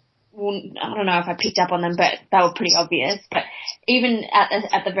that well, I don't know if I picked up on them, but they were pretty obvious. But even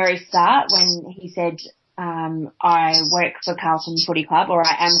at the very start when he said, I work for Carlton Footy Club, or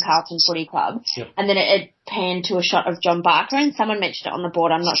I am Carlton Footy Club. Yep. And then it panned to a shot of John Barker, and someone mentioned it on the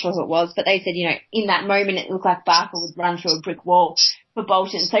board. I'm not sure who it was, but they said, in that moment it looked like Barker would run through a brick wall for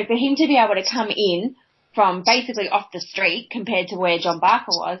Bolton. So for him to be able to come in from basically off the street compared to where John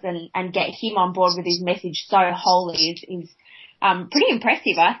Barker was and get him on board with his message so wholly is pretty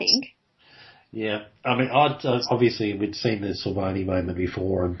impressive, I think. Yeah, I mean, obviously we'd seen the Silvani moment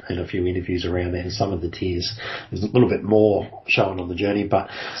before and a few interviews around there, and some of the tears. There's a little bit more shown on the journey, but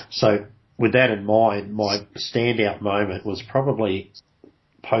so with that in mind, my standout moment was probably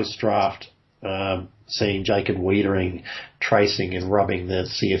post-draft, seeing Jacob Wiedering tracing and rubbing the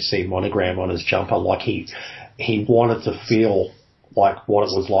CFC monogram on his jumper like he wanted to feel like what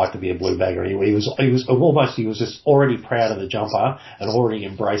it was like to be a blue bagger. He was just already proud of the jumper and already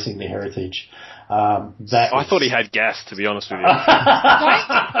embracing the heritage. I thought he had gas, to be honest with you.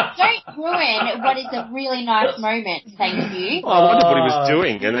 Don't ruin what is a really nice moment, thank you. I wondered what he was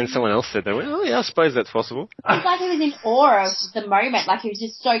doing, and then someone else said that. Oh yeah, I suppose that's possible. It's like he was in awe of the moment, like he was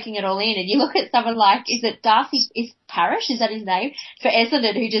just soaking it all in. And you look at someone like, is it Darcy Parish, is that his name? For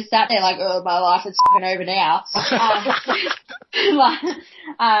Essendon, who just sat there like, oh, my life is fucking over now.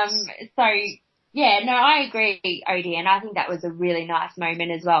 So, yeah, no, I agree, Odie, and I think that was a really nice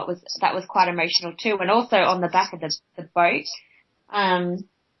moment as well. That was quite emotional too, and also on the back of the boat,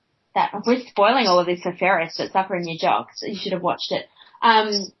 that we're spoiling all of this for Ferris, but suffer in your jocks. You should have watched it.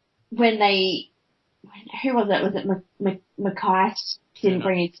 Who was it? Was it Mackay didn't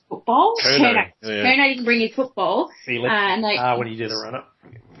bring his football? Kerno didn't bring his football. When he did a run-up.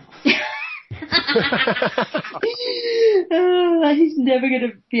 He's never going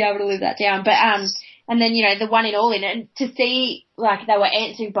to be able to live that down. But and then the one in all in it, and to see like they were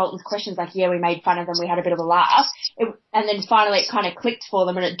answering Bolton's questions like, yeah, we made fun of them, we had a bit of a laugh, and then finally it kind of clicked for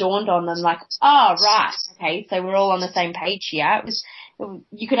them and it dawned on them like, oh right, okay, so we're all on the same page here.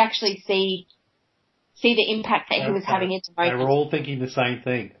 You could actually see the impact that he was having in the moment. They were all thinking the same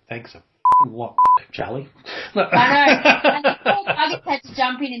thing. Thanks a lot, Charlie. I know. And the poor buggers had to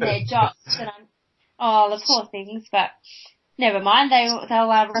jump in their jocks, and the poor things, but never mind. They'll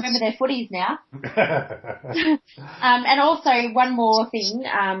remember their footies now. And also one more thing.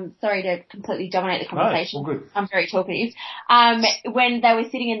 Sorry to completely dominate the conversation. No, all good. I'm very talkative. When they were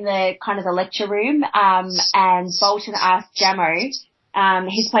sitting in the kind of the lecture room, and Bolton asked Jamo.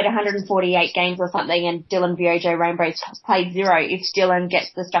 He's played 148 games or something, and Dylan Viojo Rainbow's played 0. If Dylan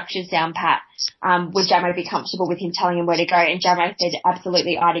gets the structures down pat, would Jamo be comfortable with him telling him where to go? And Jamo said,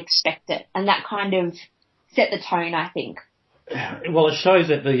 absolutely, I'd expect it. And that kind of set the tone, I think. Well, it shows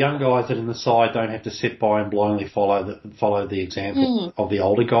that the young guys that are in the side don't have to sit by and blindly follow the example of the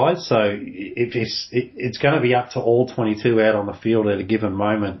older guys. So it's going to be up to all 22 out on the field at a given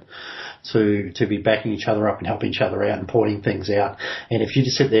moment to be backing each other up and helping each other out and pointing things out. And if you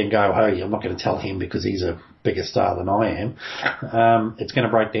just sit there and go, hey, I'm not going to tell him because he's a bigger star than I am, it's going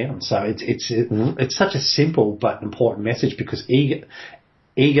to break down. So it's such a simple but important message, because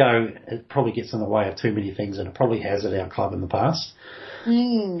ego probably gets in the way of too many things, and it probably has at our club in the past.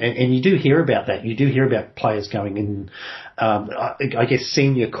 And you do hear about that. You do hear about players going in, I guess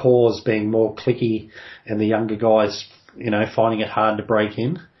senior cores being more cliquey and the younger guys, finding it hard to break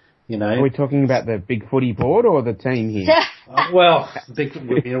in. Are we talking about the Big Footy board or the team here? Well, I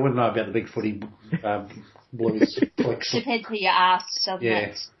wouldn't know about the Big Footy Blues clicks. Depends who you ask, doesn't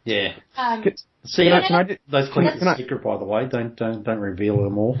it? Yeah. See, those clicks are secret, by the way. Don't reveal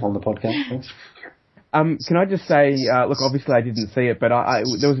them all on the podcast. Thanks. Can I just say, look, obviously I didn't see it, but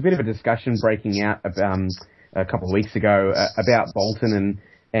there was a bit of a discussion breaking out a couple of weeks ago about Bolton,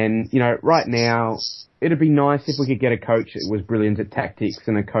 and right now it'd be nice if we could get a coach that was brilliant at tactics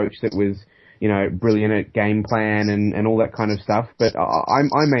and a coach that was brilliant at game plan and all that kind of stuff. But I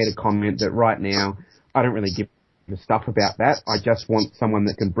made a comment that right now I don't really give a stuff about that. I just want someone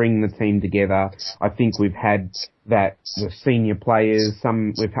that can bring the team together. I think we've had that, the senior players,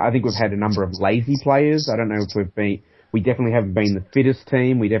 I think we've had a number of lazy players. I don't know if we definitely haven't been the fittest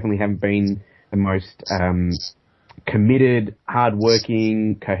team. We definitely haven't been the most committed,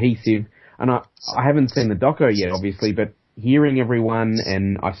 hard-working, cohesive. And I haven't seen the doco yet, obviously, but hearing everyone,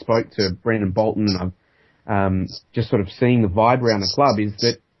 and I spoke to Brendan Bolton, and I'm just sort of seeing the vibe around the club, is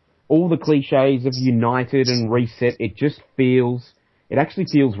that all the cliches of united and reset, it actually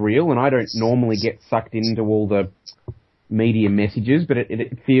feels real, and I don't normally get sucked into all the media messages, but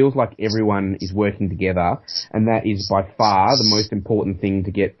it feels like everyone is working together, and that is by far the most important thing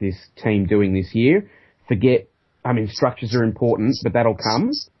to get this team doing this year. Structures are important, but that'll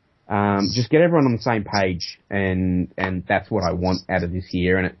come. Just get everyone on the same page, and that's what I want out of this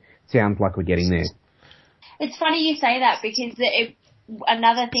year, and it sounds like we're getting there. It's funny you say that, because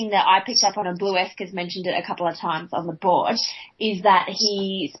another thing that I picked up on, and Blue-esque has mentioned it a couple of times on the board, is that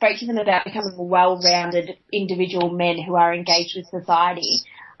he spoke to them about becoming well-rounded individual men who are engaged with society.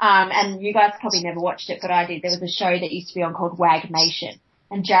 And you guys probably never watched it, but I did. There was a show that used to be on called Wag Nation,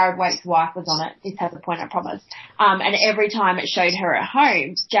 and Jared Waite's wife was on it. This has a point, I promise. And every time it showed her at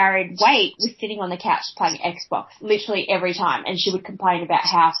home, Jared Waite was sitting on the couch playing Xbox, literally every time. And she would complain about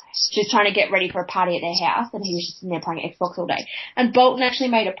how she was trying to get ready for a party at their house, and he was just sitting there playing Xbox all day. And Bolton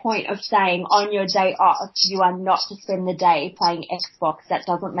actually made a point of saying, on your day off, you are not to spend the day playing Xbox. That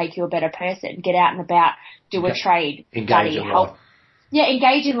doesn't make you a better person. Get out and about, do a trade, study, help. Yeah,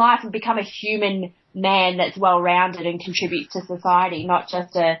 engage in life and become a human man that's well-rounded and contributes to society, not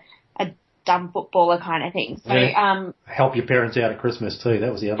just a dumb footballer kind of thing. So, help your parents out at Christmas too.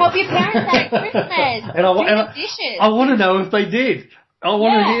 That was the other. Help your parents out at Christmas. and dishes. I want to know if they did. I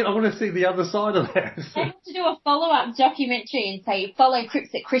want to see the other side of that. They have to do a follow-up documentary and say follow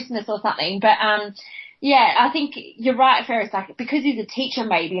Crips at Christmas or something. But I think you're right, Ferris. Like, because he's a teacher,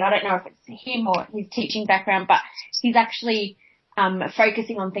 maybe I don't know if it's him or his teaching background, but he's actually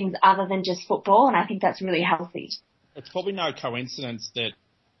focusing on things other than just football, and I think that's really healthy. It's probably no coincidence that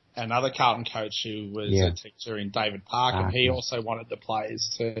another Carlton coach who was a teacher in David Parker, he also wanted the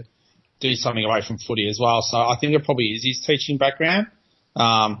players to do something away from footy as well. So I think it probably is his teaching background.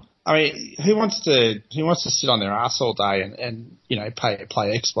 Who wants to sit on their ass all day and play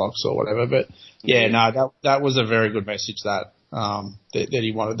Xbox or whatever? But that was a very good message that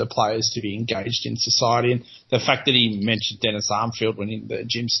he wanted the players to be engaged in society, and the fact that he mentioned Dennis Armfield winning the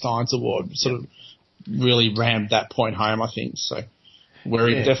Jim Steins Award sort of really rammed that point home, I think. So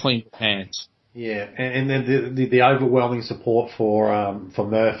we're definitely in hands. Yeah, and then the overwhelming support for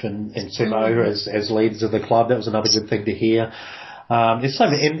Murph and Simo as leaders of the club, that was another good thing to hear. It's so,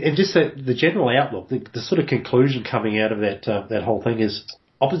 and just the general outlook, the sort of conclusion coming out of that whole thing is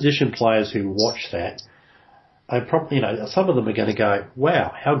opposition players who watch that. Probably, some of them are going to go,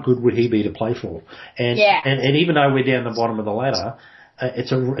 wow, how good would he be to play for? And even though we're down the bottom of the ladder,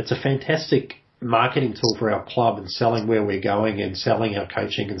 it's a fantastic marketing tool for our club and selling where we're going and selling our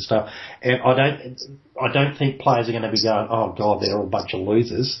coaching and stuff. And I don't think players are going to be going, oh God, they're all a bunch of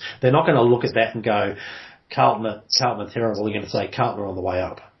losers. They're not going to look at that and go, Carlton are terrible. They're going to say Carlton are on the way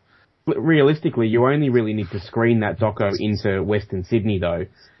up. Realistically, you only really need to screen that doco into Western Sydney, though,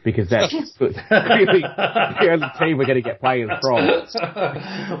 because that's really the only team we're going to get players from.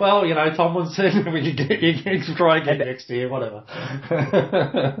 Well, Tomlinson, you can try again next year, whatever.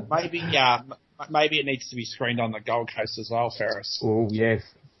 Maybe it needs to be screened on the Gold Coast as well, Ferris. Oh, yes.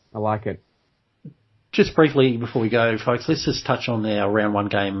 I like it. Just briefly, before we go, folks, let's just touch on our round one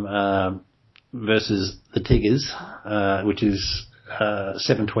game versus the Tigers, which is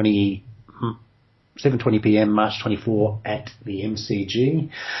 7:20 7:20 p.m. March 24 at the MCG.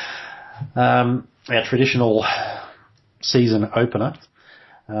 Our traditional season opener.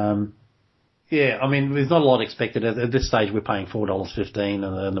 Yeah, I mean, there's not a lot expected. At this stage, we're paying $4.15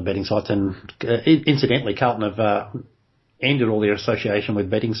 on the betting sites. And incidentally, Carlton have ended all their association with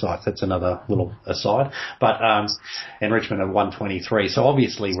betting sites. That's another little aside. But and Richmond have 123. So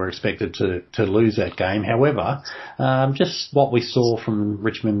obviously, we're expected to lose that game. However, just what we saw from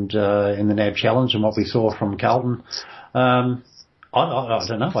Richmond in the NAB Challenge and what we saw from Carlton, I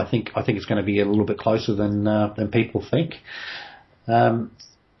don't know. I think it's going to be a little bit closer than people think.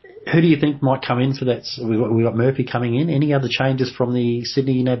 Who do you think might come in for that? We've got Murphy coming in. Any other changes from the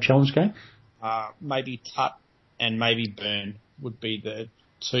Sydney NAB Challenge game? Maybe Tutt and maybe Byrne would be the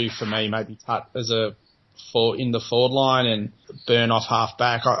two for me. Maybe Tutt as in the forward line and Byrne off half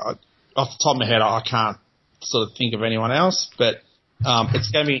back. Off the top of my head, I can't sort of think of anyone else. But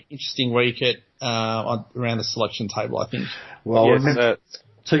it's going to be an interesting week around the selection table, I think. Well, yes,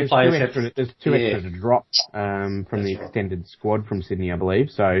 there's two extra to drop from the extended squad from Sydney, I believe.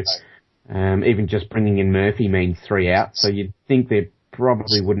 So even just bringing in Murphy means 3 out. So you'd think there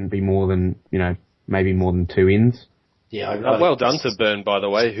probably wouldn't be more than, maybe more than 2 ins. Yeah, well done to Byrne, by the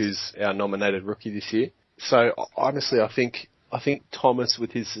way, who's our nominated rookie this year. So honestly, I think Thomas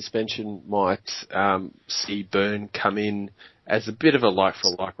with his suspension might see Byrne come in as a bit of a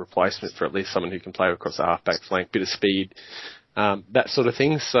like-for-like replacement for at least someone who can play across the half-back flank, bit of speed. That sort of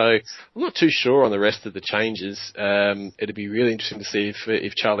thing. So I'm not too sure on the rest of the changes. It'd be really interesting to see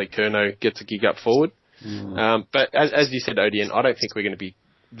if Charlie Curnow gets a gig up forward. But as you said, Odion, I don't think we're going to be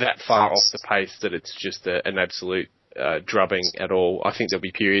that far off the pace that it's just an absolute drubbing at all. I think there'll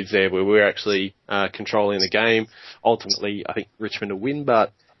be periods there where we're actually controlling the game. Ultimately, I think Richmond will win,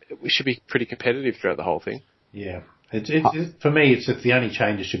 but we should be pretty competitive throughout the whole thing. Yeah. For me, it's the only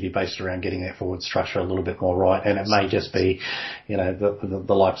changes should be based around getting that forward structure a little bit more right, and it may just be, the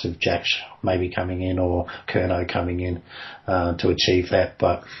likes of Jack maybe coming in or Curnow coming in to achieve that.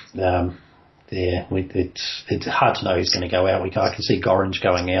 But it's hard to know who's going to go out. I can see Gorringe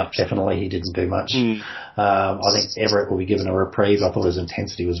going out. Definitely, he didn't do much. I think Everett will be given a reprieve. I thought his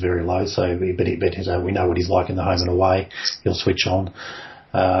intensity was very low, but we know what he's like in the home and away. He'll switch on.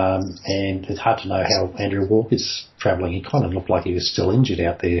 And it's hard to know how Andrew Walker's travelling. He kind of looked like he was still injured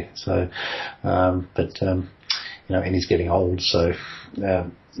out there. So, and he's getting old. So,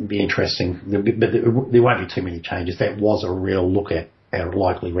 it'll be interesting. But there won't be too many changes. That was a real look at our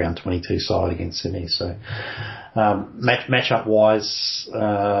likely round 22 side against Sydney. So, matchup wise,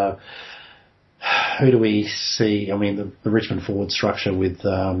 who do we see? I mean, the Richmond forward structure with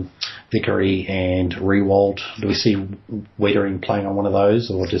Vickery and Rewald. Do we see Wiedering playing on one of those,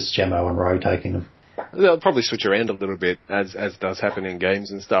 or just Jamo and Rowe taking them? They'll probably switch around a little bit, as does happen in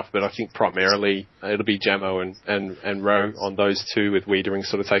games and stuff. But I think primarily it'll be Jamo and Rowe on those two, with Wiedering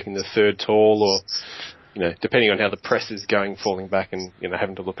sort of taking the third tall, or depending on how the press is going, falling back and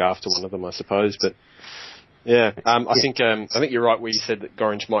having to look after one of them, I suppose. But yeah, I think you're right where you said that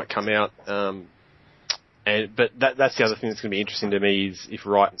Gorringe might come out. But that's the other thing that's going to be interesting to me is if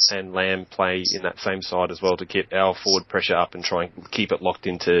Wright and Lamb play in that same side as well to get our forward pressure up and try and keep it locked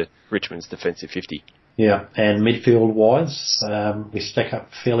into Richmond's defensive 50. Yeah, and midfield-wise, we stack up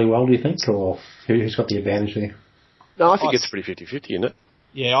fairly well, do you think? Or who's got the advantage there? No, I think it's pretty 50-50, isn't it?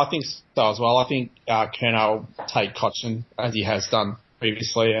 Yeah, I think so as well. I think Curnow will take Cochin as he has done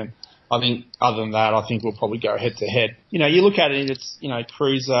previously, and I think other than that, I think we'll probably go head-to-head. You look at it, it's,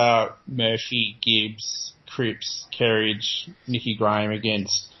 Cruiser, Murphy, Gibbs, Cripps, Kerridge, Nicky Graham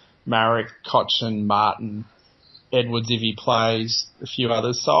against Marek, Cochin, Martin, Edwards if he plays, a few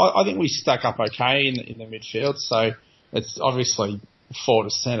others. So I think we stack up okay in the midfield. So it's obviously forward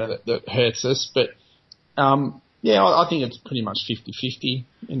to centre that hurts us. But, I think it's pretty much 50-50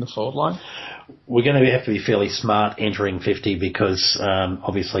 in the forward line. We're going to have to be fairly smart entering 50 because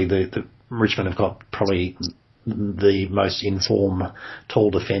obviously the Richmond have got probably the most informed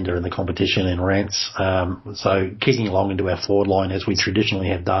tall defender in the competition in Rance. So kicking along into our forward line as we traditionally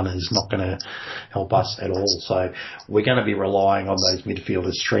have done is not going to help us at all. So we're going to be relying on those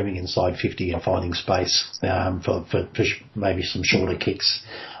midfielders streaming inside 50 and finding space for maybe some shorter kicks.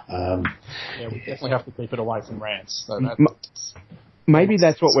 We definitely have to keep it away from Rance. So maybe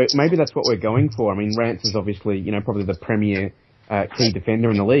that's what we're going for. I mean, Rance is obviously probably the premier key defender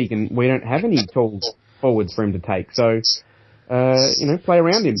in the league, and we don't have any tall forwards for him to take. So play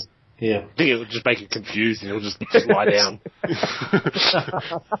around him. Yeah, I think it'll just make him confused, and he'll just lie down.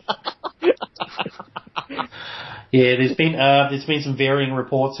 Yeah, there's been some varying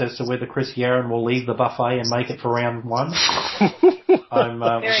reports as to whether Chris Yarran will leave the buffet and make it for round 1. I'm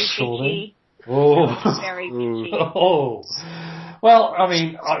Very sure then. bitchy. Oh. Very bitchy. Oh. Well, I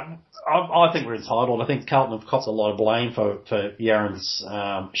mean, I think we're entitled. I think Carlton have copped a lot of blame for Yaron's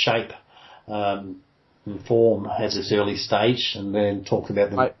shape and form at this early stage, and then talked about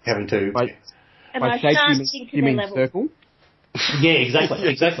them having to... And By I shape, can't think you of their mean level. circle? Yeah,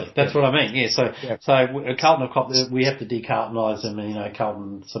 exactly. That's what I mean. Yeah, so Carlton have copped, we have to decarltonise them, and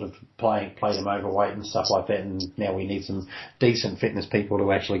Carlton sort of play them overweight and stuff like that, and now we need some decent fitness people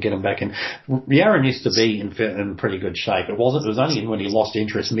to actually get them back in. Yaron used to be in pretty good shape. It was only when he lost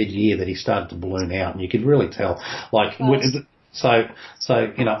interest mid-year that he started to balloon out, and you could really tell. I'd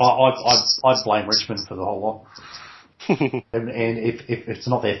blame Richmond for the whole lot. and if it's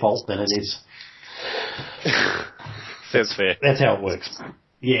not their fault, then it is. Sounds fair. That's how it works.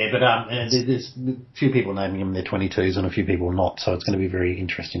 Yeah, but there's a few people naming him in their 22s and a few people not, so it's going to be very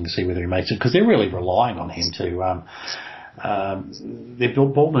interesting to see whether he makes it, because they're really relying on him to... their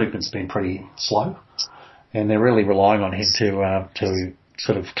ball movement's been pretty slow, and they're really relying on him to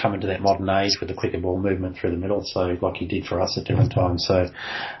sort of come into that modern age with a quicker ball movement through the middle, so like he did for us at different times. So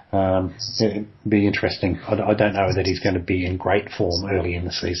it'd be interesting. I don't know that he's going to be in great form early in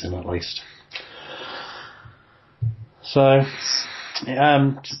the season, at least. So,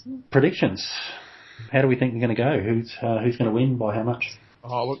 predictions. How do we think they're going to go? Who's going to win by how much?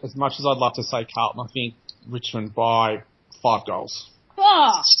 Oh, look, as much as I'd love to say Carlton, I think Richmond by 5 goals.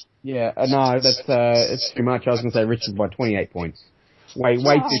 Oh, Yeah, no, it's too much. I was going to say Richmond by 28 points. Way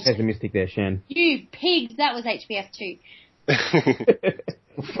too pessimistic there, Shan. you pigs. That was HBF too.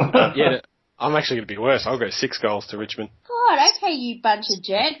 Yeah, I'm actually going to be worse. I'll go 6 goals to Richmond. God, okay, you bunch of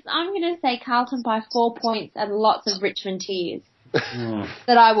jerks. I'm going to say Carlton by 4 points and lots of Richmond tears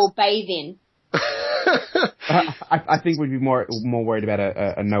that I will bathe in. I think we'd be more worried about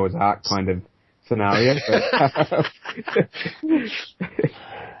a Noah's Ark kind of scenario. But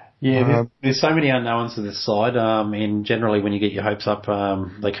yeah, there's so many unknowns to this side, and generally when you get your hopes up,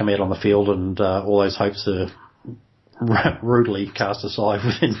 they come out on the field and all those hopes are rudely cast aside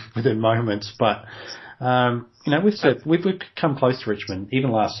within moments. But we've come close to Richmond.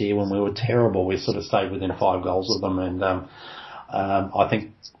 Even last year when we were terrible, we sort of stayed within 5 goals of them, and I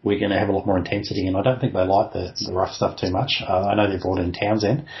think we're going to have a lot more intensity, and I don't think they like the rough stuff too much. I know they brought in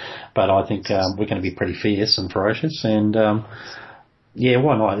Townsend, but I think we're going to be pretty fierce and ferocious, and yeah,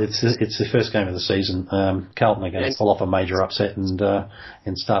 why not? It's the first game of the season. Carlton are going to pull off a major upset and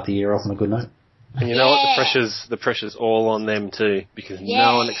start the year off on a good note. And you know what? The pressure's all on them too, because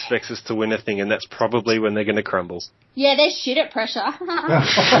no one expects us to win a thing, and that's probably when they're going to crumble. Yeah, they're shit at pressure. I'm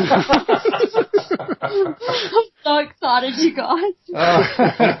so excited, you guys.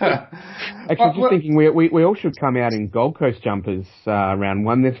 Actually, just thinking, we all should come out in Gold Coast jumpers round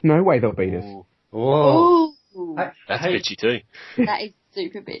 1. There's no way they'll beat us. Whoa. Ooh. That's bitchy too. That is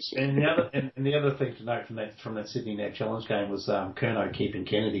super bitchy. And the other thing to note from that Sydney Net Challenge game was Curnow keeping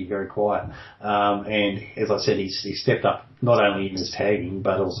Kennedy very quiet. And as I said, he stepped up not only in his tagging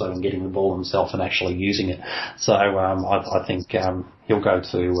but also in getting the ball himself and actually using it. So I think he'll go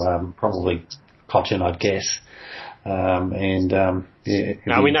to probably Cochin, I'd guess. Yeah.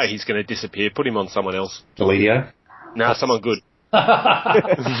 No, we know he's going to disappear. Put him on someone else. Deledio? No, someone good. I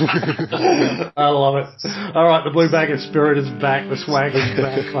love it. All right, the Blue Bag of Spirit is back. The swag is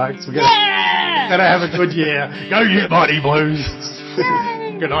back, folks. We're gonna have a good year. Go you Mighty Blues.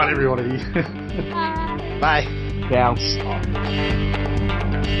 Good night, everybody. Bye. Ciao.